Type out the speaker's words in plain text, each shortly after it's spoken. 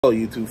Hello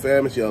YouTube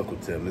fam, it's your Uncle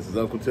Tim. This is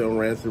Uncle Tim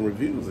Rants and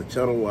Reviews, a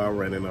channel where I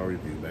rant and I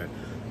review, man.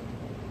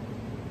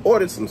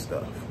 Ordered some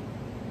stuff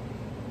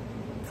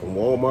from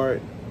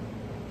Walmart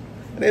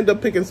and ended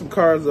up picking some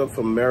cars up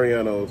from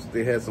Mariano's.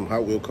 They had some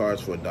Hot Wheel cars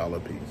for $1 a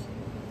piece.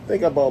 I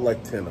think I bought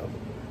like 10 of them.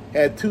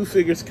 Had 2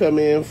 figures come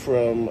in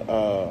from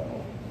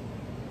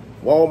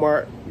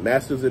Walmart,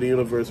 Masters of the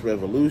Universe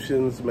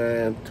Revolutions,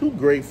 man. 2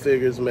 great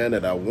figures, man,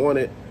 that I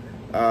wanted,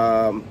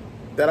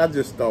 that I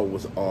just thought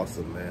was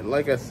awesome, man.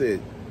 Like I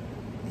said,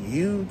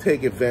 you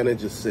take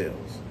advantage of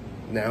sales.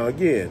 Now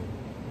again,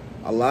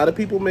 a lot of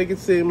people make it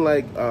seem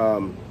like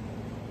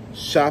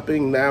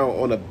shopping now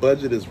on a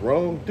budget is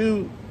wrong.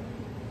 Dude,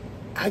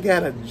 I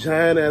got a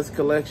giant ass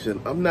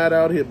collection. I'm not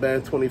out here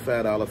buying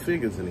 $25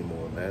 figures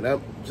anymore, man.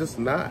 I'm just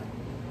not.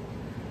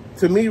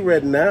 To me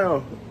right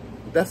now,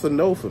 that's a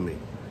no for me.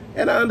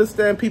 And I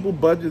understand people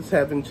budgets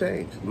haven't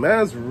changed.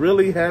 Mine's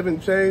really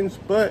haven't changed,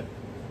 but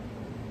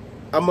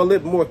I'm a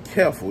little more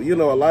careful. You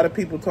know, a lot of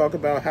people talk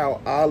about how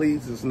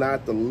Ollie's is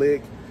not the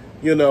lick.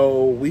 You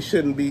know, we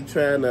shouldn't be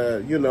trying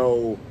to, you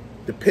know,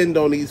 depend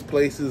on these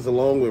places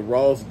along with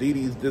Ross,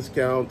 DD's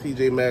Discount,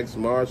 TJ Maxx,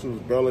 Marshalls,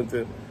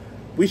 Burlington.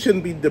 We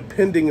shouldn't be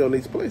depending on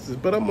these places.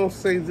 But I'm going to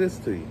say this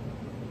to you.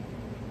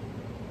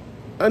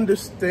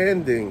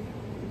 Understanding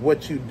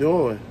what you're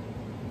doing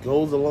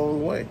goes a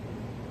long way.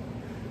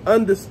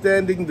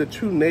 Understanding the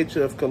true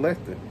nature of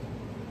collecting.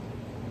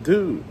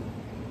 Dude.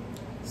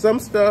 Some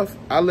stuff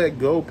I let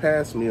go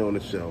past me on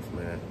the shelf,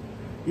 man.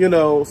 You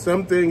know,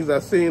 some things I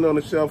seen on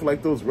the shelf,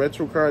 like those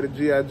retro carded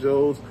G.I.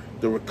 Joes,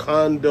 the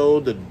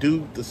Recondo, the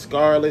Duke, the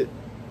Scarlet.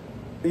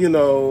 You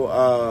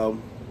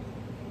know,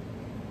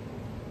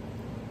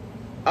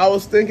 I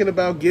was thinking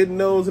about getting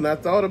those, and I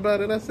thought about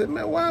it. I said,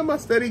 man, why am I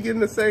steady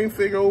getting the same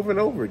figure over and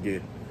over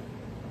again?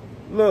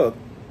 Look,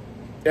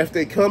 if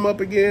they come up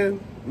again,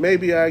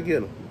 maybe I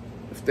get them.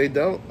 If they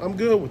don't, I'm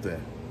good with that.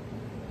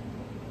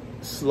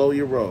 Slow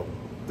your roll.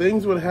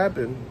 Things would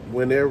happen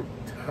when they're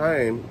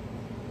when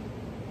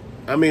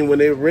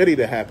they're ready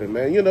to happen,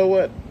 man. You know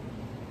what?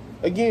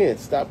 Again,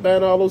 stop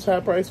buying all those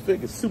high-priced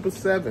figures. Super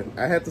 7,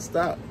 I had to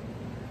stop.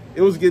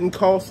 It was getting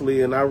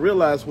costly, and I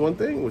realized one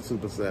thing with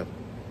Super 7.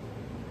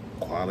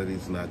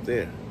 Quality's not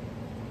there.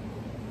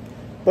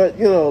 But,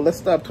 you know, let's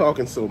stop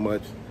talking so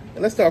much,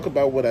 and let's talk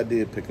about what I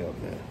did pick up,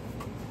 man.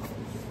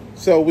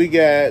 So we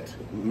got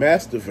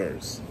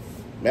Masterverse.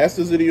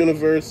 Masters of the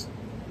Universe,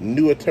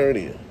 New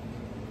Eternia.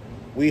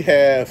 We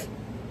have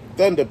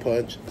Thunder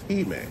Punch,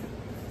 He-Man.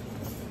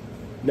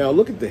 Now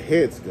look at the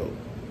head sculpt.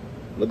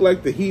 Look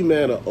like the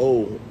He-Man of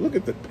old. Look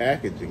at the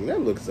packaging. That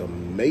looks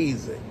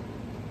amazing.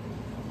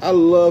 I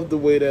love the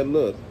way that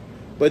looks.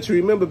 But you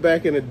remember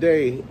back in the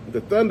day, the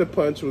Thunder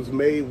Punch was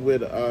made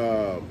with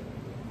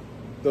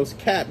those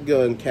cap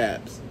gun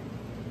caps.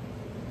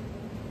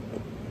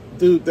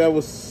 Dude, that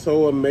was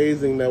so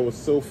amazing. That was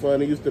so fun.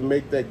 They used to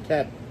make that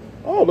cap.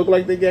 Oh, look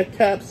like they got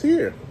caps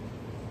here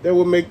that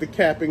will make the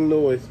capping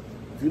noise.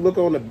 If you look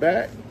on the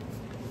back,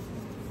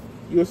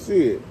 you'll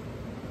see it.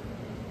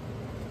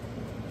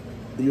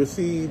 You'll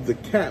see the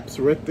caps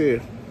right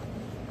there.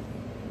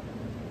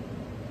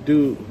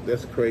 Dude,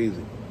 that's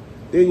crazy.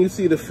 Then you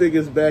see the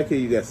figures back here.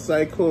 You got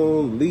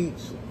Cyclone, Leech.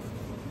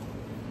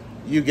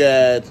 You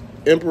got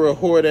Emperor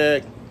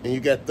Hordak. And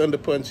you got Thunder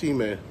Punch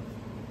He-Man.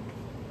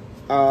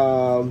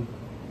 The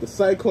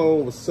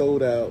Cyclone was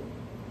sold out.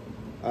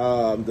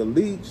 The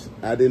Leech,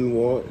 I didn't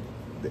want.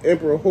 The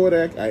Emperor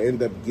Hordak, I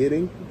ended up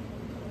getting.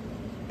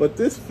 But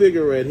this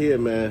figure right here,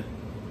 man,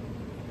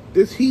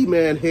 this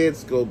He-Man head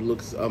sculpt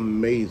looks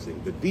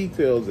amazing. The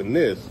details in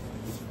this,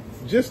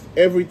 just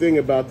everything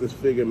about this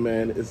figure,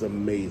 man, is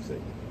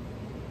amazing.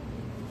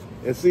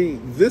 And see,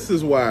 this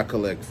is why I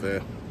collect,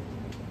 fam.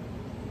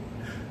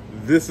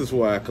 This is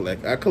why I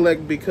collect. I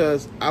collect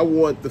because I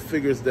want the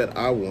figures that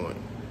I want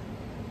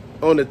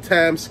on the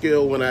time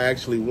scale when I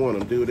actually want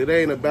them, dude. It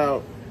ain't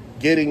about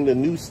getting the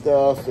new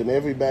stuff and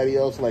everybody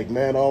else like,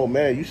 man, oh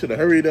man, you should have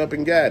hurried up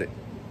and got it.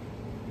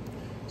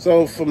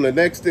 So from the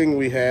next thing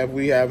we have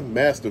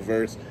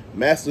Masterverse,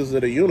 Masters of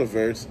the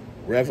Universe,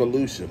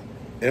 Revolution,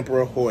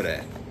 Emperor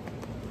Hordak.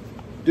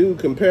 Dude,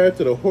 compared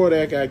to the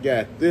Hordak I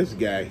got, this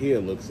guy here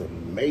looks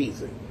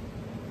amazing.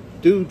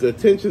 Dude, the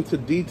attention to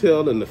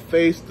detail in the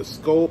face, the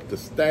sculpt, the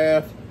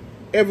staff,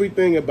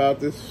 everything about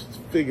this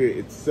figure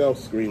itself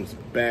screams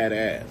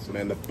badass,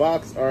 man. The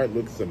box art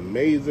looks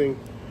amazing.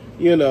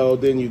 You know,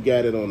 then you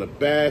got it on the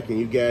back, and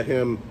you got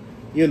him,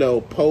 you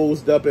know,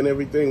 posed up and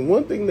everything.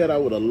 One thing that I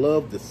would have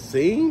loved to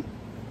see,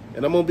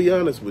 and I'm going to be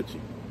honest with you,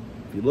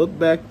 if you look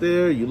back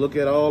there, you look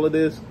at all of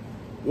this,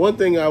 one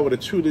thing I would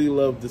have truly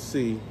loved to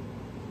see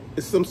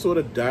is some sort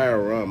of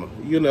diorama.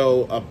 You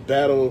know, a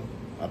better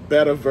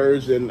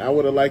version. I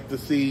would have liked to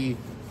see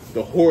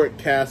the Horde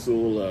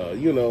Castle,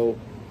 you know,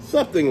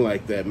 something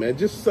like that, man.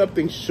 Just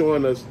something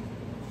showing us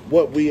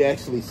what we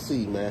actually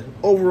see, man.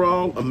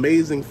 Overall,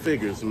 amazing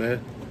figures,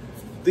 man.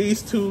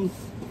 These two,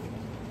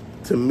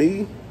 to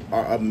me,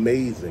 are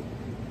amazing.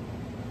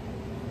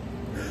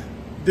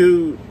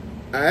 Dude,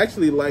 I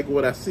actually like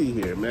what I see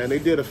here, man. They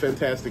did a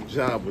fantastic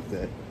job with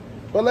that.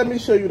 But let me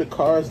show you the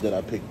cars that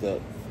I picked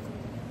up.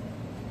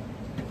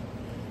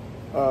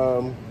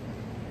 I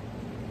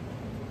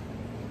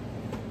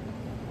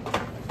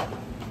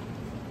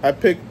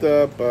picked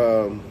up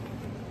 1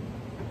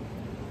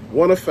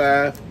 of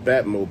 5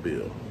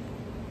 Batmobile.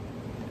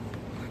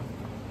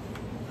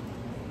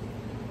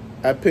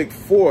 I picked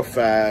 4 of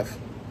 5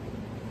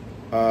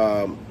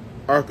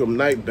 Arkham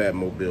Knight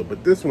Batmobile,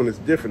 but this one is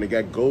different. It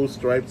got gold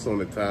stripes on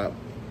the top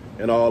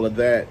and all of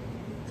that.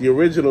 The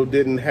original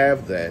didn't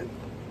have that.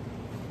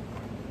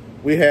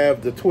 We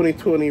have the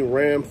 2020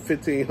 Ram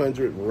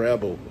 1500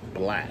 Rebel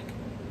Black.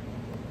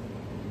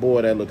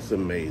 Boy, that looks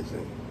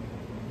amazing.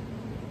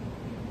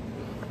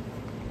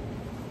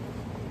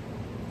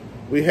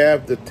 We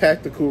have the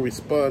Tactical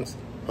Response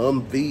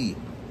Humvee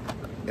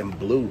in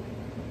blue.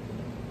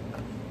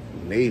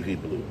 Navy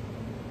blue.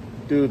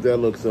 Dude, that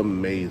looks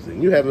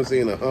amazing. You haven't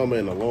seen a Hummer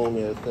in a long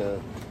ass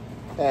time,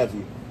 have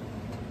you?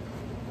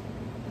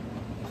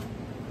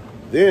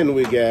 Then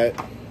we got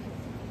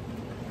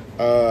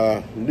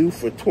new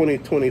for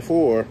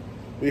 2024.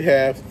 We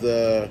have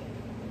the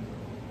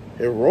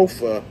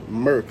Hirofa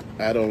Merc.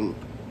 I don't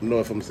know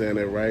if I'm saying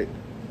that right.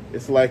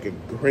 It's like a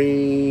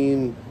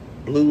green,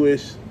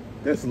 bluish.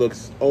 This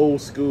looks old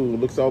school.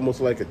 Looks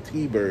almost like a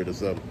T-bird or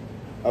something.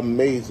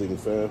 Amazing,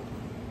 fam.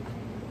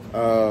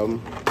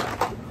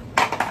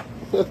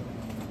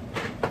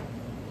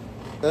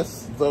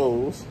 That's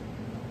those.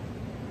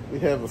 We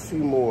have a few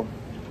more.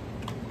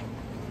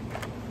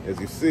 As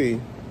you see,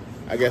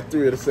 I got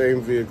 3 of the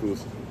same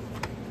vehicles.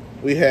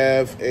 We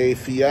have a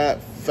Fiat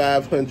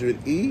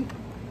 500e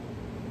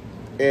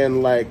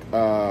and like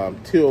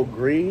teal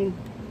green,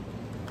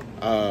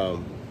 Hot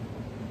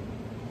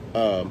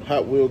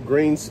Wheel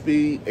green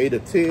speed 8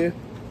 of 10.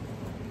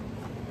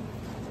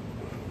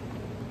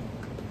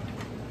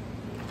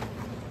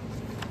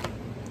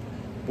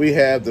 We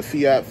have the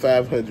Fiat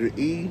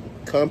 500e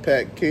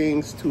Compact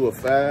Kings 2 of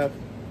 5.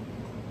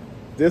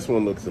 This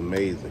one looks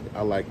amazing.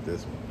 I like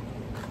this one.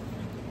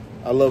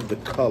 I love the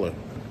color.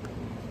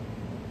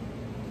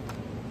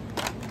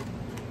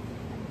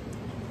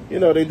 You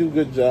know, they do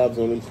good jobs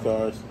on these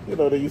cars. You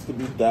know, they used to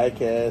be die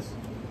cast,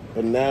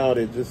 but now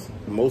they're just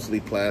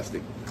mostly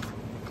plastic.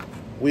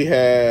 We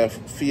have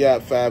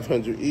Fiat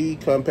 500e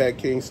Compact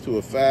Kings 2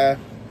 of 5,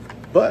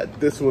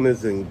 but this one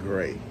is in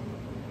gray.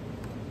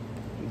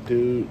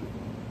 Dude,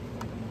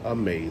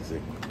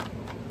 amazing.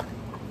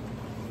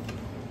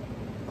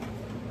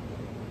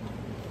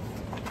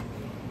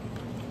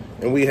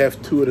 And we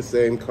have 2 of the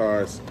same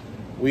cars.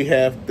 We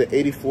have the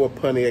 84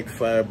 Pontiac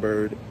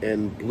Firebird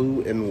in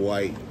blue and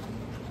white.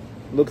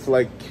 Looks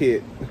like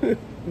Kit.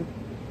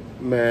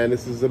 Man,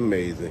 this is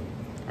amazing.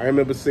 I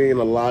remember seeing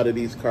a lot of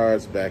these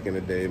cars back in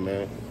the day,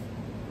 man.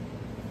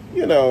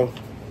 You know,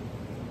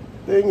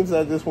 things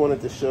I just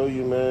wanted to show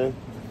you, man.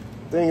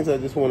 Things I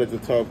just wanted to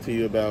talk to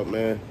you about,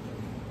 man.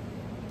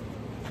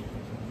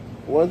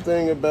 One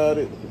thing about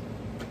it,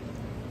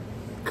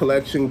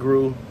 collection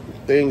grew,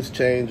 things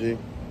changing.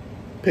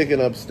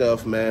 Picking up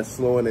stuff, man,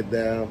 slowing it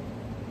down.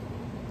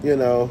 You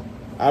know,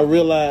 I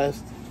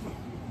realized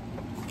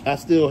I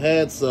still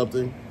had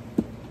something,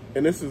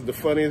 and this is the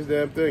funniest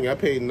damn thing. I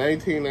paid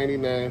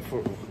 $19.99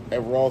 for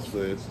at Ross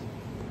for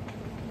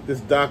this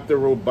Dr.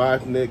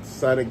 Robotnik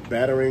sonic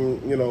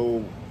battering, you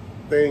know,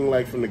 thing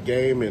like from the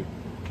game, and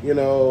you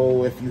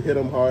know, if you hit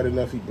him hard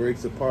enough, he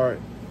breaks apart.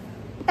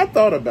 I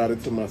thought about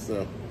it to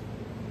myself.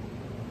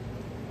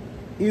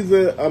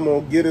 Either I'm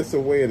gonna get this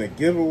away in a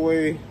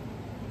giveaway,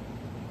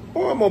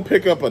 or I'm gonna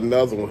pick up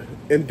another one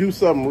and do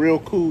something real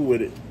cool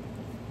with it.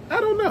 I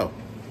don't know.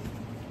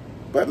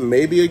 But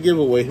maybe a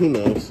giveaway, who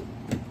knows?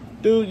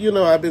 Dude, you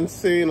know, I've been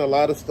seeing a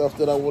lot of stuff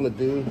that I want to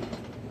do.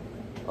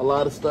 A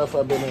lot of stuff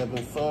I've been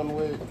having fun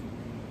with.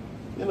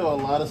 You know, a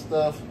lot of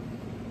stuff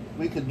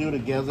we could do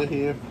together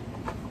here.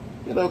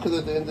 You know, because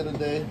at the end of the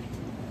day,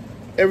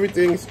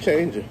 everything's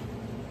changing.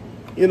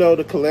 You know,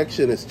 the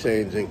collection is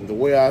changing. The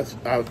way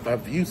I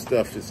view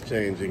stuff is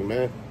changing,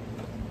 man.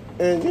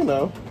 And, you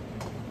know,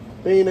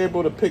 being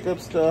able to pick up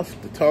stuff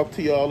to talk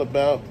to y'all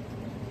about,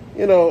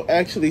 you know,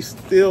 actually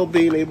still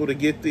being able to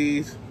get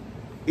these,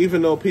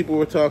 even though people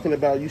were talking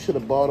about you should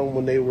have bought them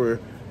when they were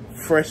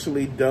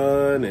freshly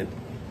done. And,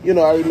 you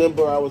know, I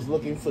remember I was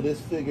looking for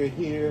this figure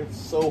here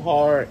so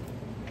hard,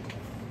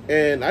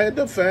 and I ended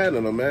up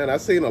finding them, man. I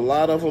seen a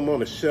lot of them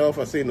on the shelf.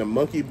 I seen the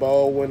monkey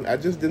ball one. I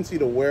just didn't see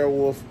the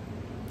werewolf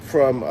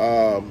from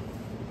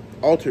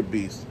Alter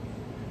Beast.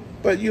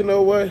 But you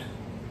know what?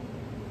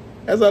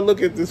 As I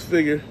look at this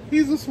figure,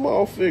 he's a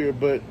small figure,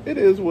 but it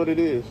is what it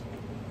is.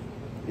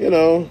 You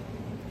know,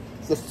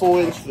 it's a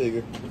 4-inch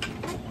figure,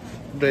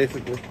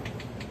 basically.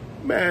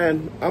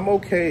 Man, I'm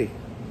okay.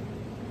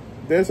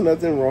 There's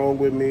nothing wrong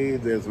with me.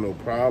 There's no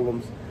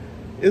problems.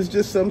 It's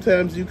just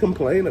sometimes you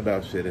complain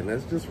about shit, and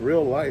that's just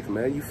real life,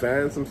 man. You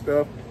find some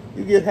stuff,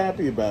 you get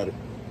happy about it.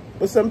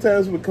 But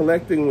sometimes with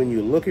collecting, when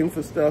you're looking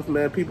for stuff,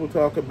 man, people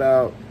talk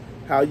about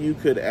how you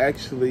could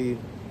actually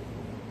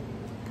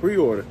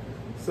pre-order.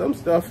 Some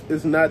stuff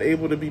is not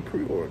able to be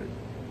pre-ordered.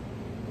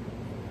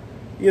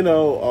 You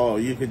know, oh,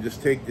 you could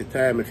just take the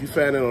time. If you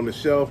find it on the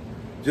shelf,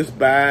 just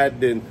buy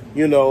it and,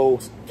 you know,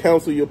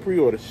 cancel your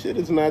pre-order. Shit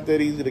is not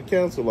that easy to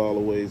cancel all the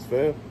ways,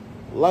 fam.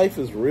 Life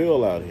is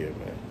real out here,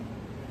 man.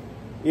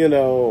 You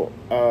know,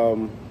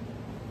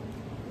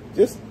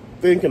 just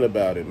thinking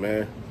about it,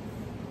 man.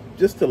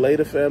 Just to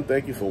later, fam.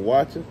 Thank you for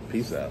watching.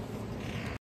 Peace out.